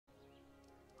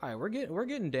All right, we're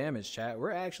getting damage, chat.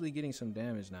 We're actually getting some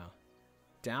damage now.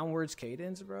 Downwards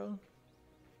cadence, bro.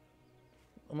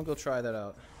 I'm gonna go try that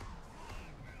out.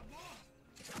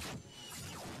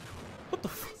 What the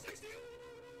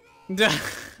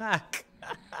fuck?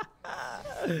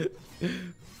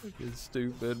 Fucking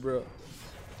stupid, bro.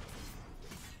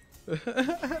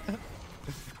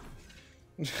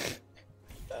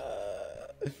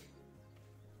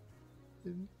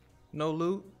 No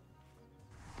loot.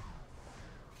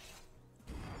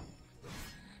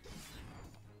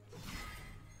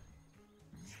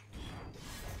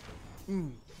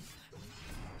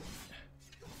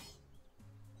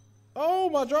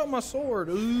 Oh, I dropped my sword.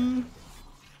 Ooh.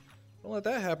 Don't let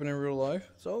that happen in real life.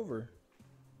 It's over.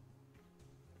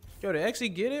 Yo, did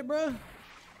Exy get it, bro?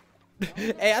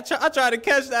 Hey, I tried to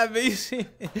catch that VC.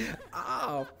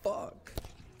 Oh, fuck.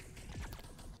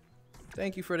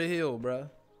 Thank you for the heal, bro.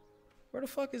 Where the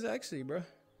fuck is Exy, bro?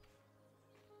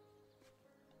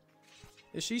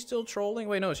 Is she still trolling?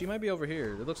 Wait, no, she might be over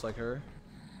here. It looks like her.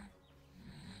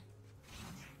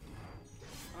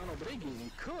 I don't know, but they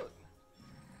getting cooked.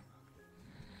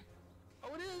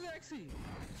 Oh, it is Exy.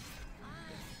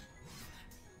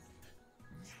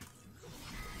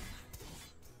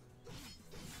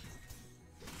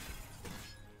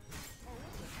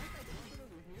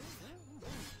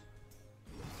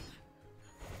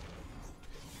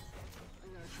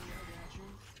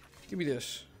 Give me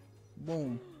this.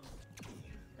 Boom.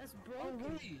 That's broken. Oh,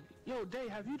 really? Yo, Day,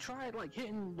 have you tried like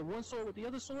hitting the one sword with the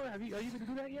other sword? Are you gonna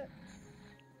do that yet?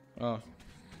 Oh,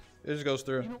 it just goes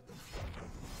through. You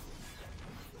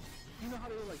know how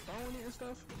they were like throwing it and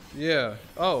stuff? Yeah.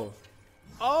 Oh.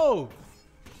 Oh.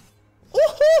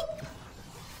 Woohoo!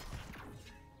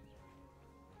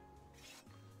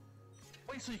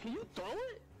 Wait, so can you throw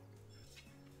it?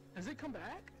 Does it come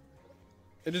back?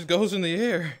 It just goes in the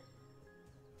air.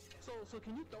 So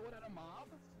can you throw it at a mob?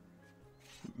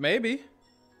 Maybe.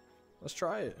 Let's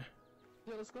try it.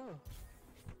 Yeah, let's go.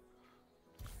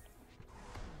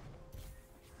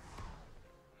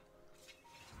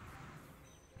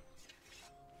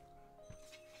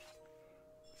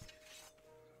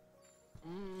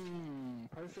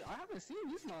 Perfect. I haven't seen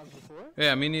these mobs before.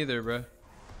 Yeah, me neither, bro.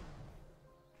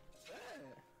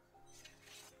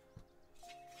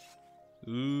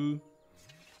 Yeah. Ooh.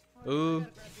 Ooh.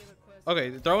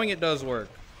 Okay, throwing it does work.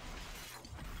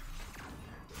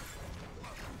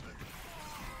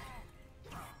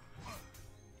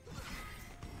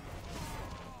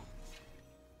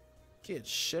 Get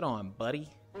shit on, buddy.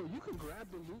 Bro, you can grab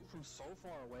the loot from so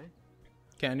far away.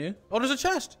 Can you? Oh, there's a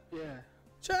chest. Yeah.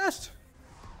 Chest.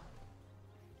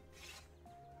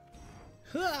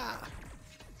 Ha!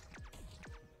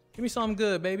 Give me something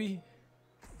good, baby.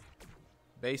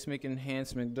 Basic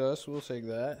enhancement dust. We'll take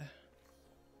that.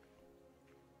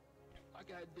 I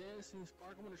got dancing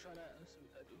spark. I'm gonna try that. Let's see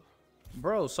what that do.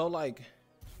 Bro, so like,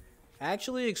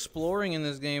 actually exploring in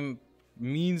this game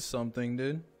means something,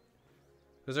 dude.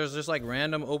 Because there's just like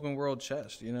random open world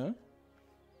chests, you know?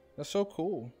 That's so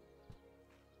cool.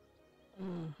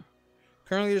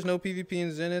 Currently, there's no PvP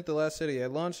in Zenith, the last city.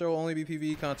 At launch, there will only be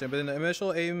PvE content. But in the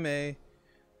initial AMA,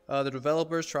 the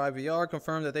developers, Try VR,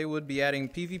 confirmed that they would be adding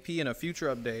PvP in a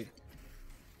future update.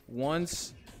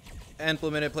 Once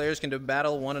implemented, players can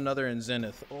battle one another in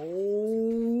Zenith.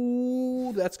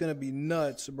 Oh, that's gonna be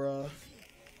nuts, bro.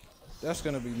 That's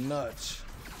gonna be nuts.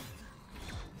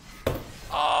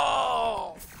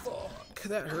 Oh, fuck.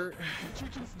 That hurt. What you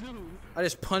just do? I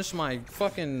just punched my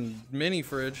fucking mini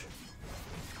fridge.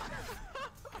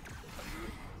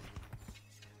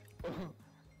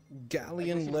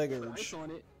 Galleon leggers. Ice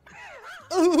on it.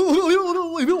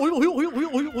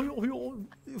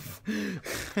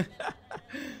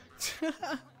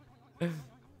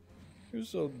 You're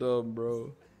so dumb,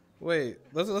 bro. Wait,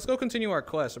 let's go continue our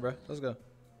quest, bro. Let's go.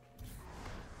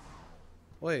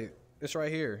 Wait, it's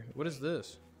right here. What is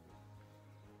this?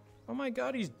 Oh my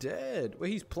god, he's dead.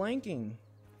 Wait, he's planking.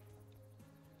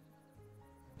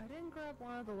 I didn't grab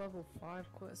one of the level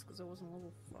 5 quests because it wasn't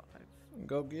level 5.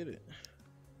 Go get it.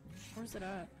 Where's it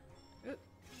at? The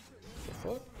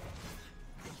fuck?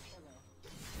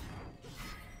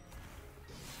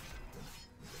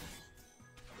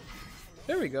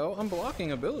 There we go. I'm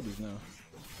blocking abilities now.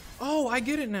 Oh, I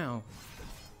get it now.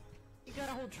 You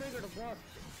gotta hold trigger to block.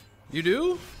 You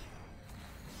do?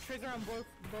 Trigger on both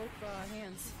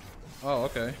hands. Oh,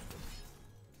 okay.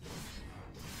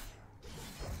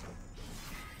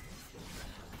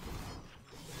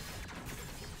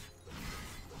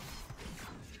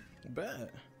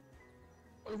 Bet.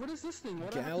 Wait, what is this thing? Why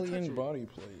do I have to touch Galleon it? body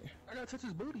plate. I gotta touch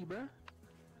his booty, bruh.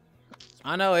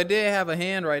 I know, it did have a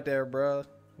hand right there, bro.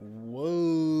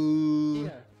 Whoa. Yeah,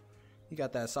 He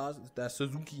got that that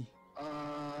Suzuki.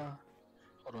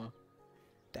 Hold on.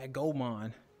 That gold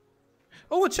mine.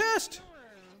 Oh, a chest!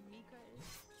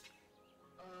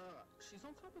 She's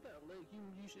on top of that lake.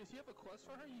 If you have a quest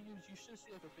for her, you should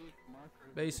see like a big marker.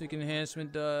 Basic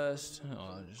enhancement dust.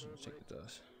 Oh, just check the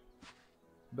dust.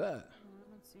 Bet.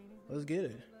 Let's get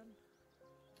it.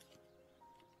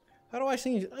 How do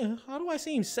I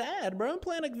seem sad, bro? I'm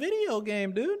playing a video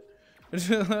game, dude.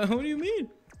 What do you mean?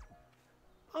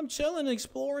 I'm chilling,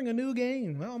 exploring a new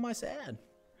game. How am I sad?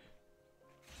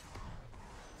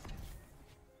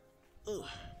 Ugh.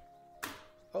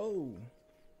 Oh.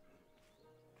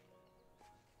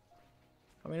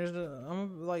 I mean,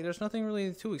 there's nothing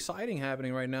really too exciting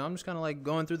happening right now. I'm just kind of like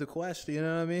going through the quest, you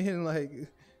know what I mean? Like,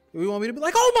 we want me to be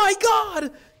like, oh my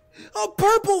god, a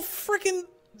purple freaking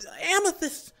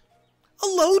amethyst, a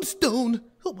lodestone.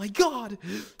 Oh my god,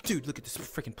 dude, look at this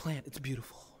freaking plant. It's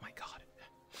beautiful. Oh my god.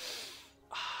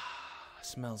 Ah,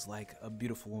 smells like a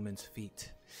beautiful woman's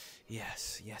feet.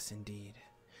 Yes, yes, indeed.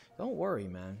 Don't worry,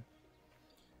 man.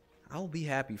 I'll be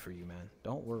happy for you, man.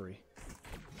 Don't worry.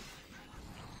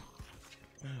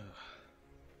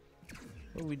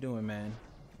 What are we doing, man?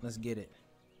 Let's get it.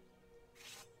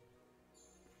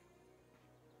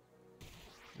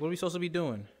 What are we supposed to be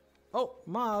doing? Oh,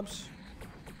 mobs.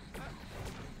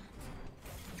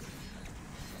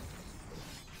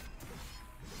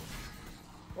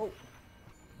 Oh.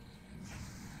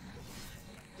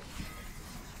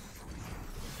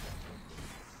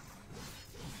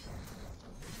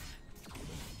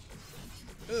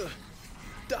 Ugh.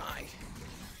 Die.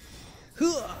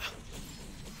 Huh.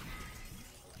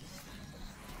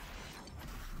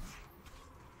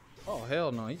 Oh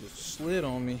hell no, he just slid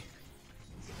on me.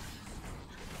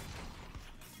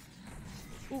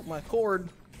 Ooh, my cord.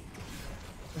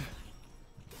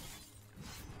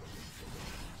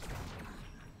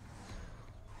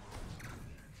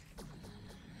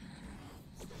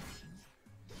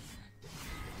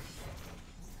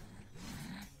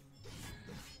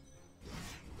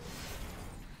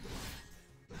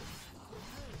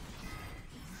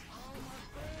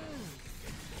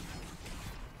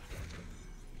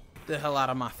 The hell out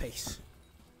of my face.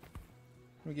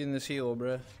 Let me get in this heal,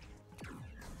 bruh.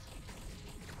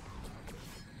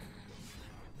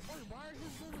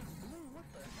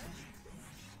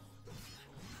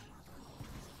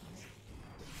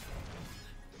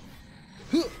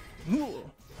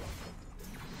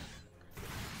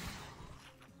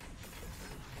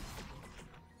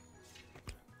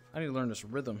 I need to learn this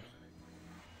rhythm.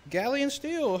 Galleon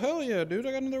steel, hell yeah, dude!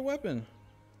 I got another weapon.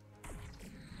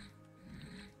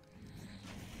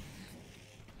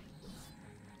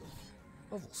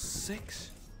 Level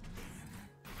 6.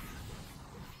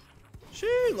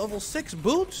 Gee, level 6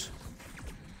 boots.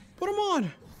 Put them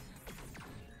on.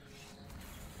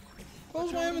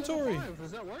 Close my inventory.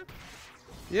 Does that work?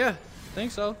 Yeah,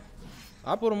 think so.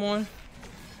 I put them on.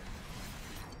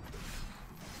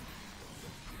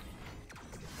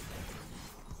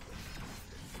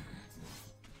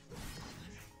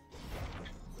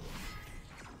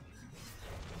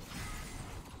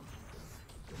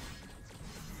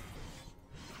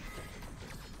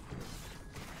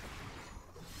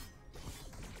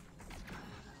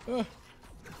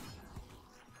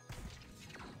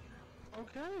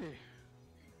 Okay.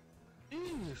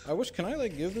 Jeez. I wish, can I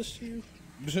like give this to you?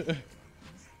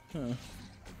 Huh.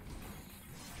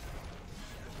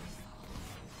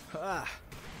 Ah.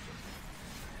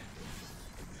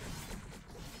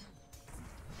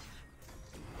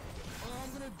 Oh,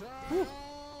 I'm gonna die.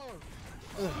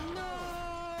 Oh. No.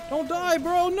 Don't die,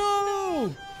 bro,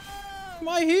 no!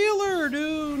 My healer,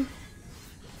 dude!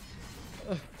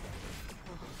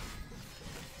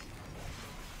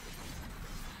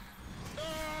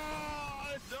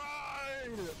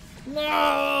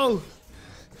 No!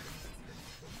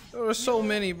 There were so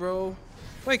many, bro.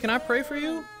 Wait, can I pray for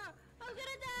you? I'm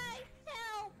gonna die!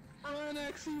 Help! Run,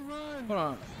 actually run. Hold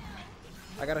on.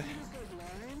 I gotta. Just like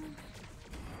line.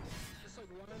 Just like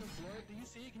line of blood. Do you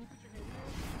see it? Can you put your hand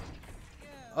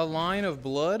A line of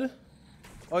blood?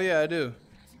 Oh yeah, I do.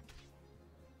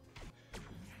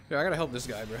 Yeah, I gotta help this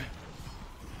guy, bro.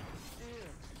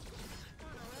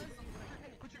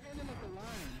 Put your hand in like the line.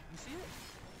 You see it?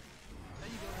 There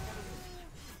you go.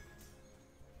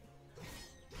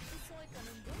 It's like an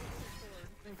umbilical cord.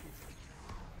 Thank you.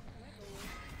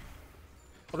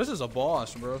 Oh, this is a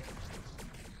boss, bro.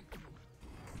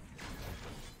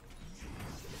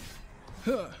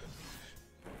 Huh.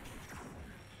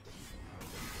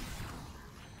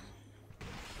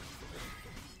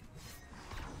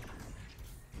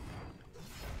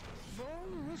 Bro,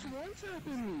 what's one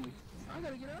tapping me? I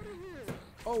gotta get out of here.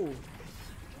 Oh. Oh my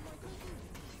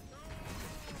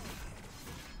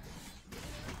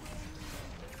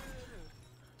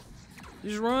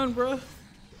Just run, bro.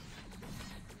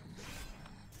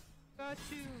 Got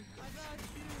you. I got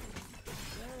you.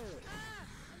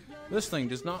 This thing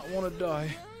does not want to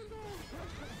die.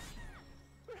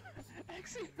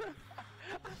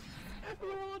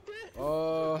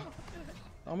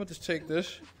 I'm gonna just take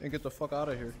this and get the fuck out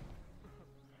of here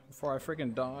before I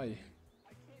freaking die.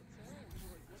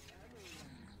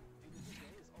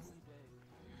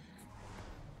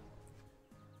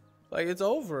 Like, it's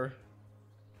over.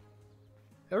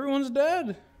 Everyone's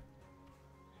dead.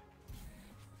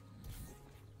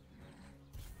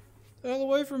 The hell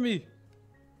away from me.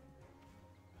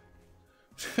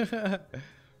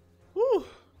 Woo.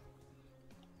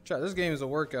 Chat, this game is a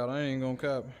workout. I ain't gonna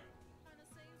cap.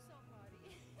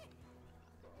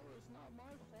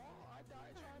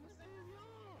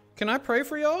 Can I pray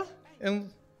for y'all?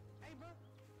 And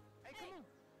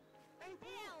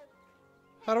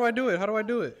how do I do it? How do I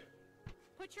do it?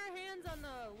 Put your hands on the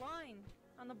line,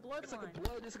 on the blood It's line. like a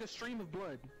blood. It's like a stream of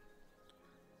blood.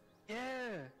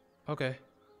 Yeah. Okay,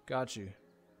 got you.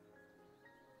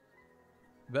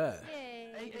 Bet.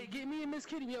 Hey, get me and Miss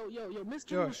Kitty. Yo, Miss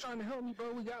Kitty was trying to help me,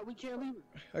 bro. We can't leave it.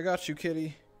 I got you,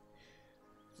 kitty.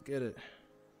 Let's get it.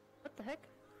 What the heck?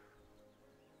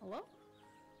 Hello?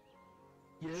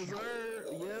 Yes, sir.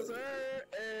 Yes, sir.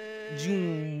 Hey.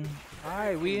 Zoom. All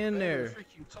right, we in there. Freak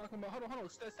you talking about? Hold on.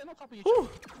 Stand on top of your Woo.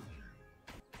 chest.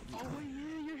 Oh wait,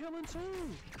 yeah, you're healing too.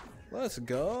 Let's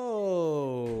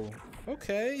go.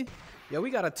 Okay. Yeah,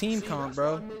 we got a team comp,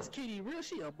 bro. Miss Kitty, real,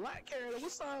 she a black character.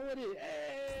 What's up with it?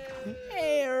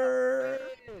 Hey.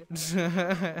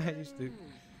 You stupid.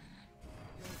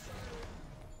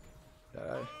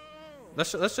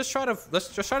 Let's just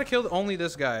try to kill only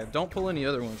this guy. Don't pull any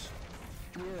other ones.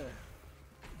 Yeah.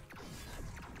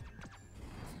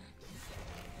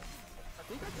 I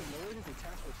think I can lower his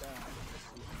attack with that.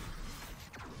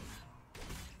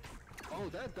 Oh,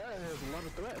 that has a lot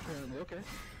of threat apparently. Okay.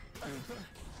 Can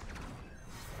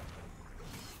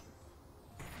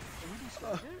we be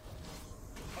smart here?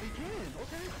 Oh, you can.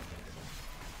 Okay.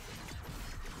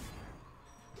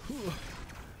 Oh.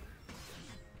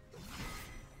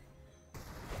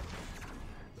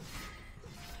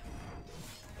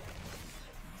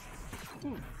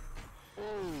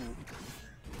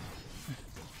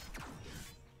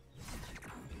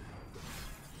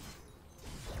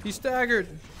 He's staggered.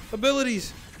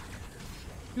 Abilities.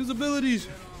 Use abilities.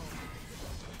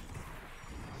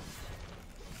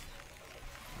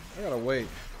 I gotta wait.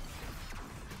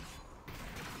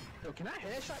 Yo, can I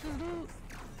headshot this dude?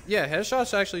 Yeah,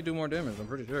 headshots actually do more damage, I'm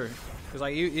pretty sure. Because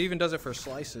like, it even does it for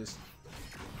slices.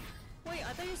 Wait,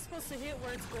 I thought you were supposed to hit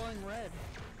where it's glowing red.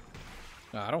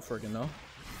 Nah, I don't freaking know.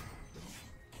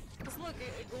 Cause look,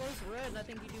 it glows red, and I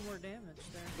think you do more damage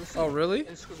there. Listen, Oh, really?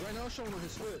 It's because right now it's showing on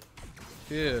his foot.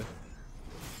 Yeah.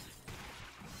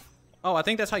 Oh, I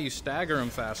think that's how you stagger him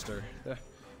faster.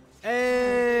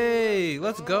 Hey,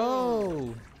 let's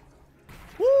go.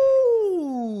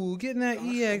 Woo! Getting that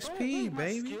EXP,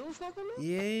 baby.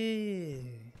 Yeah.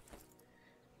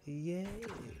 Yeah.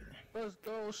 Let's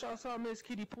go. Shouts out Miss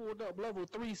Kitty pulled up level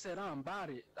 3, said I'm about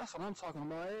it. That's what I'm talking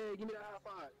about. Hey, give me that high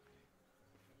five.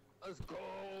 Let's go.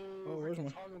 Oh, where's my...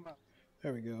 talking about?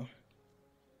 There we go.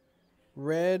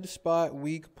 Red spot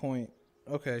weak point.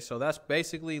 Okay, so that's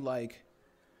basically like,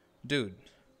 dude,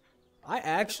 I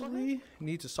actually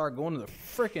need to start going to the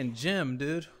freaking gym,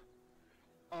 dude.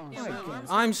 Oh, Yeah, My my God. arms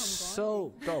I'm become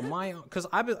so, bro, cause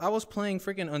I was playing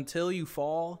freaking Until You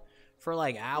Fall for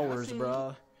like hours, seen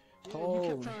bruh. Yeah, you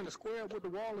kept trying to square up with the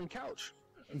wall and couch.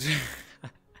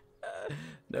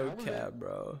 No I was cap,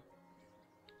 bro.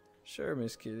 Sure,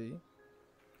 Miss Kitty.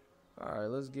 All right,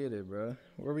 let's get it, bro.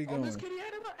 Where we Oh, going? Miss Kitty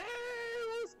had it. Hey,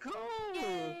 let's go.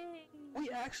 Yay. We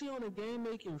actually on a game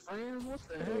making friends. What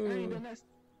the heck? I Ooh. ain't done that.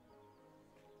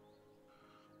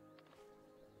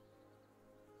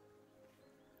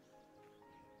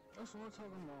 That's what I'm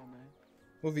talking about, man.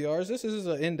 What VR is this? This is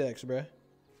an index, bruh.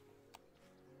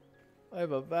 I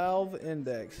have a Valve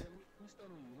index. Let me stun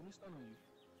on you. Let me stun on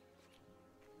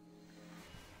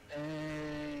you.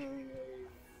 Hey.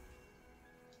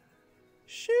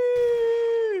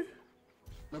 Shoo!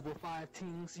 Level 5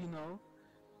 teams, you know.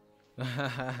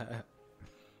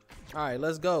 All right,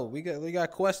 let's go. We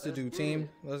got quests to do, team.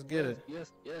 Let's get it.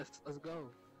 Yes, let's go.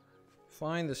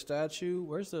 Find the statue.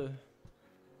 Where's the...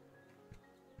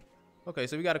 Okay,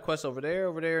 so we got a quest over there,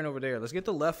 and over there. Let's get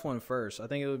the left one first. I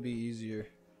think it would be easier.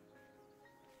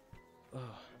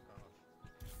 Oh.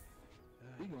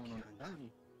 We going on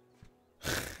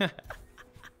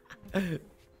a journey.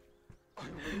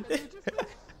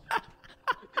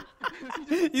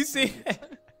 You see?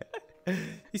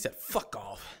 He said, "Fuck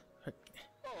off."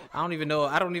 I don't even know.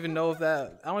 I don't even know if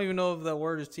that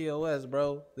word is TOS,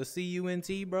 bro. The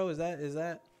CUNT, bro. Is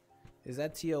that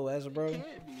TOS, bro? It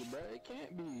can't be, bro. It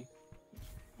can't be.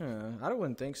 I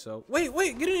wouldn't think so. Wait,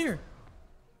 get in here.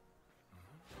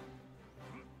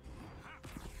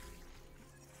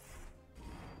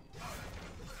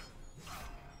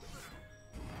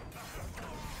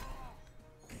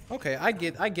 Okay, I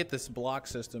get this block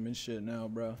system and shit now,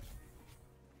 bro.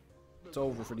 It's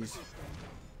over for these.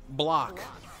 Block.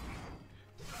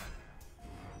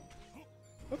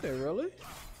 Okay, really?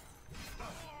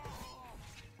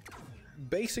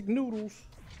 Basic noodles.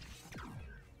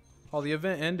 Oh, the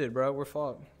event ended, bro. We're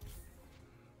fucked.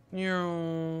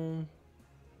 Wait,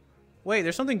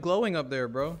 there's something glowing up there,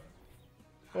 bro.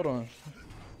 Hold on.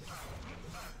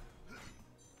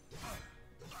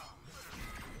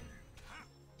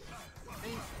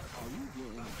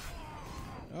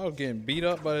 I was getting beat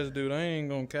up by this dude. I ain't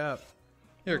gonna cap.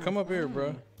 Here, come up here,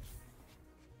 bro.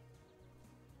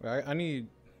 I need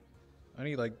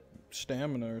like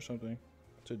stamina or something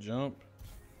to jump.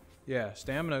 Yeah,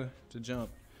 stamina to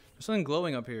jump. There's something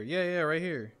glowing up here. Yeah, right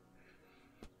here.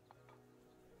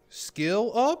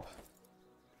 Skill up?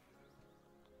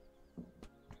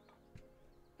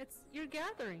 You're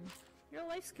gathering. You're a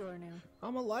life skiller now.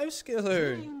 I'm a life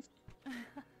skiller.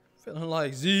 Feeling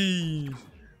like Z's.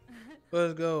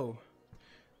 Let's go.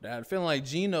 That feeling like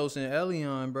Genos and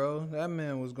Elion, bro. That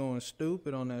man was going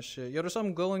stupid on that shit. Yo, there's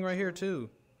something glowing right here too.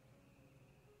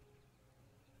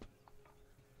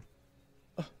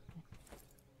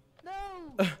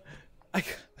 No. I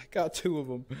got two of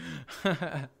them. Oh,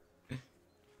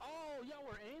 y'all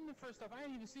were aiming for stuff. I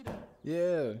didn't even see that.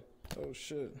 Yeah. Oh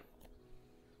shit.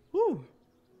 Woo.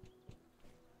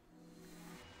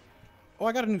 Oh,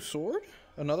 I got a new sword?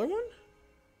 Another one?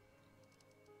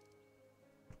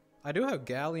 I do have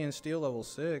Galleon Steel level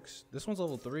 6. This one's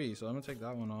level 3, so I'm gonna take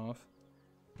that one off.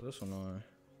 Put this one on.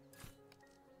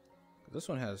 This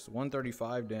one has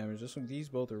 135 damage. These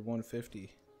both are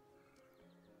 150.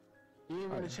 You ain't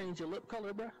gonna change your lip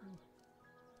color, bro?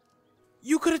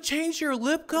 You could have changed your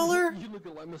lip color? You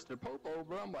looking like Mr. Popo,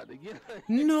 bro. I'm about to get it.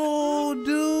 No,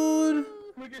 dude.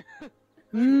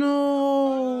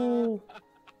 No.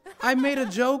 I made a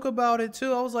joke about it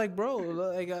too. I was like, bro,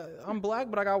 like I'm black,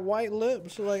 but I got white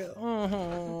lips. So like,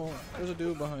 oh, there's a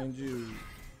dude behind you.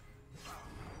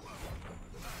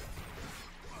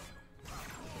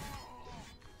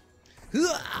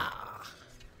 Yeah,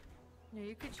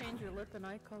 you could change your lip and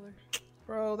eye color.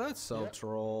 Bro, that's so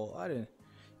troll. I didn't.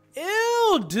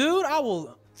 Ew, dude. I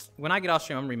will. When I get off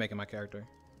stream, I'm remaking my character.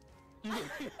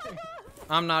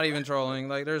 I'm not even trolling.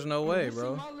 Like, there's no way,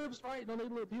 bro. See my lips, right? Don't they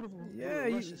look beautiful? Yeah,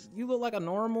 you look like a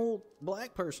normal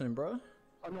black person, bro.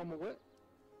 A normal what?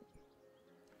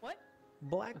 What?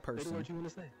 Black person. What you want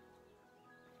to say?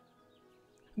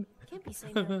 Can't be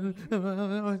saying that.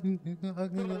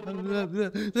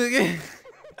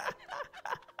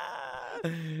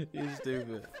 You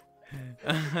stupid.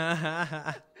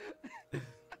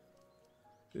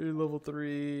 You're level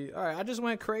 3. All right, I just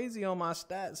went crazy on my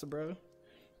stats, bro.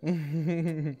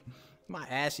 My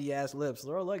ashy ass lips,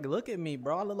 bro. Like, look at me,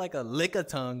 bro. I look like a lick a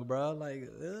tongue, bro. Like,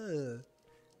 ugh.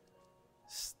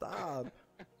 Stop.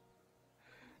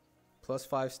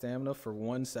 +5 stamina for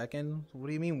 1 second. What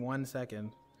do you mean 1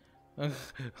 second?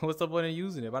 What's the point of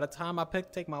using it? By the time I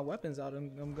take my weapons out,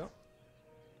 I'm gone.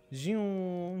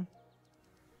 Zoom.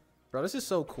 Bro, this is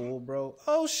so cool, bro.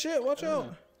 Oh shit, watch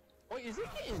out. Wait, is it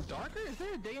getting darker? Is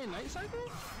there a day and night cycle?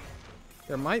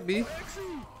 There might be.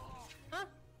 Huh?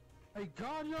 Hey,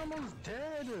 God, you're almost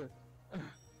dead.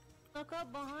 Look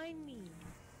up behind me.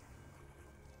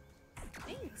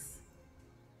 Thanks.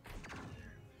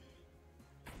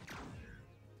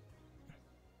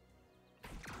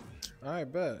 All right,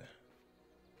 bet.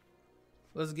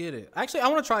 Let's get it. Actually, I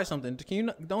want to try something. Can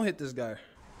you don't hit this guy?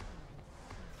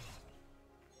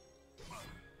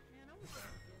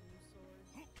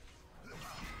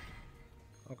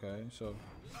 Okay, so.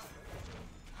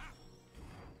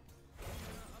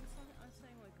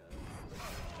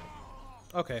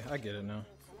 Okay, I get it now.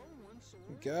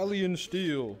 Galleon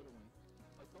Steel.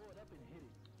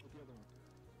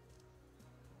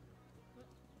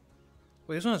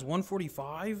 Wait, this one has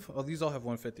 145? Oh, these all have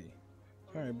 150.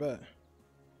 All right, bet.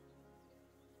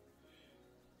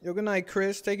 Yo, good night,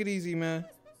 Chris. Take it easy, man.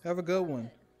 Have a good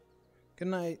one. Good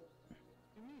night.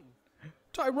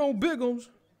 Tyrone Biggums.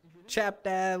 Chapped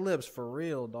ad lips for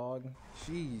real, dog.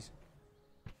 Jeez.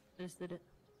 Just did it.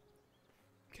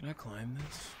 Can I climb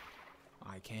this?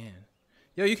 I can.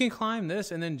 Yo, you can climb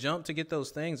this and then jump to get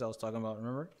those things I was talking about,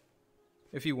 remember?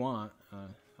 If you want.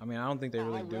 I mean, I don't think they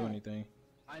really do anything.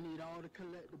 I need all the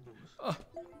collectibles.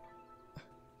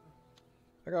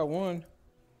 I got one.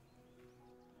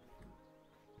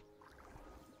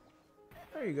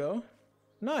 There you go.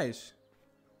 Nice.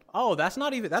 Oh, that's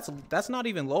not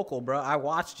even local, bro. I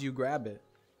watched you grab it.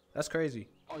 That's crazy.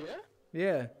 Oh yeah?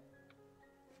 Yeah.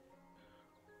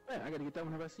 Man, I gotta get that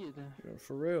whenever I see it then. Yeah,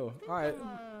 for real. All right.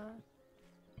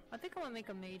 I think I want to make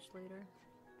a mage later.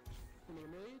 You make a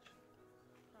mage?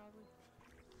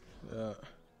 Probably.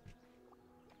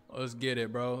 Yeah. Let's get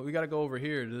it, bro. We gotta go over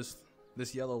here. This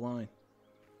yellow line.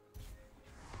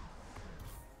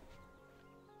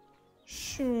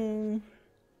 Shoo.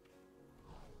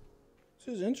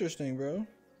 This is interesting, bro.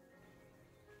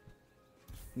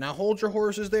 Now hold your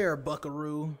horses there,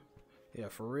 buckaroo. Yeah,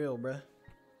 for real, bruh.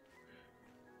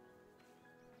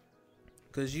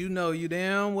 Cause you know you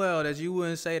damn well that you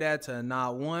wouldn't say that to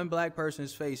not one black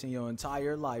person's face in your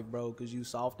entire life, bro. Cause you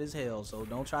soft as hell. So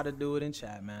don't try to do it in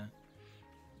chat, man.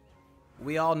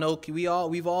 We all know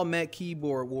we've all met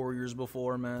keyboard warriors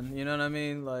before, man. You know what I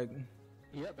mean? Like.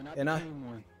 Yep, but not the same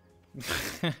one.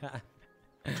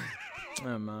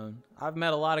 Yeah, man. I've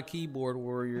met a lot of keyboard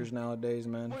warriors nowadays,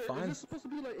 man. Wait, Fine. is this supposed to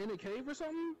be like in a cave or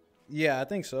something? Yeah, I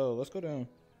think so. Let's go down.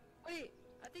 Wait,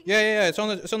 I think. Yeah. It's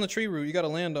on the tree root. You gotta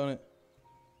land on it.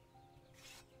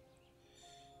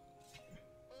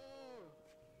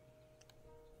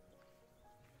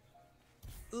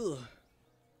 Ugh.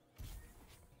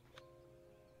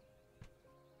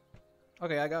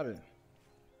 Okay, I got it.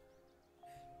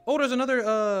 Oh, there's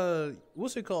another,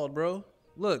 what's it called, bro?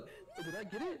 Look. Did I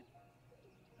get it?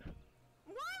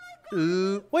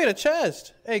 Wait, a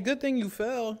chest. Hey, good thing you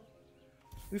fell.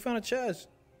 We found a chest.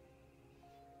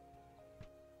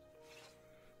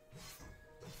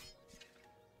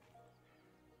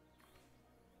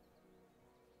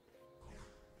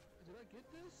 Did I get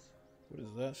this? What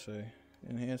does that say?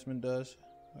 Enhancement dust.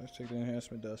 Let's take the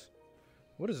enhancement dust.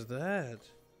 What is that?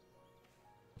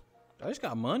 I just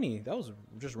got money. That was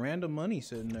just random money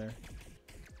sitting there.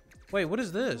 Wait, what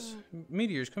is this?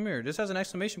 Meteors, come here. This has an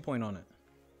exclamation point on it.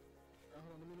 Hold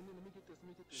on, let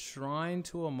me get this. Shrine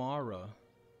to Amara.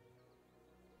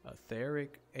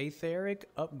 Aetheric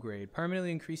upgrade.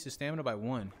 Permanently increases stamina by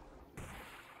 1.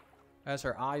 As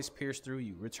her eyes pierce through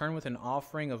you. Return with an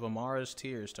offering of Amara's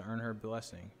tears to earn her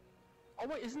blessing. Oh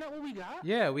wait, isn't that what we got?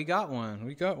 Yeah, we got one.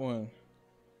 We got one.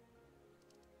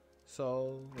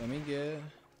 So, let me get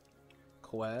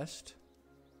quest.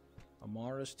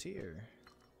 Amara's tear.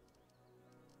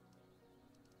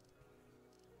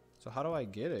 So how do I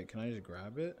get it? Can I just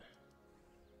grab it?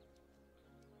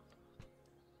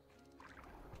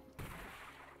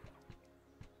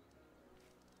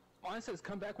 Mine says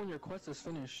come back when your quest is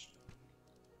finished.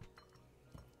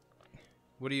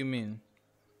 What do you mean?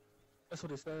 That's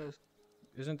what it says.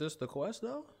 Isn't this the quest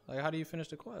though? Like, how do you finish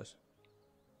the quest?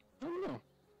 I don't know.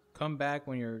 Come back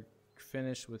when you're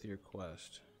finished with your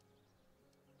quest.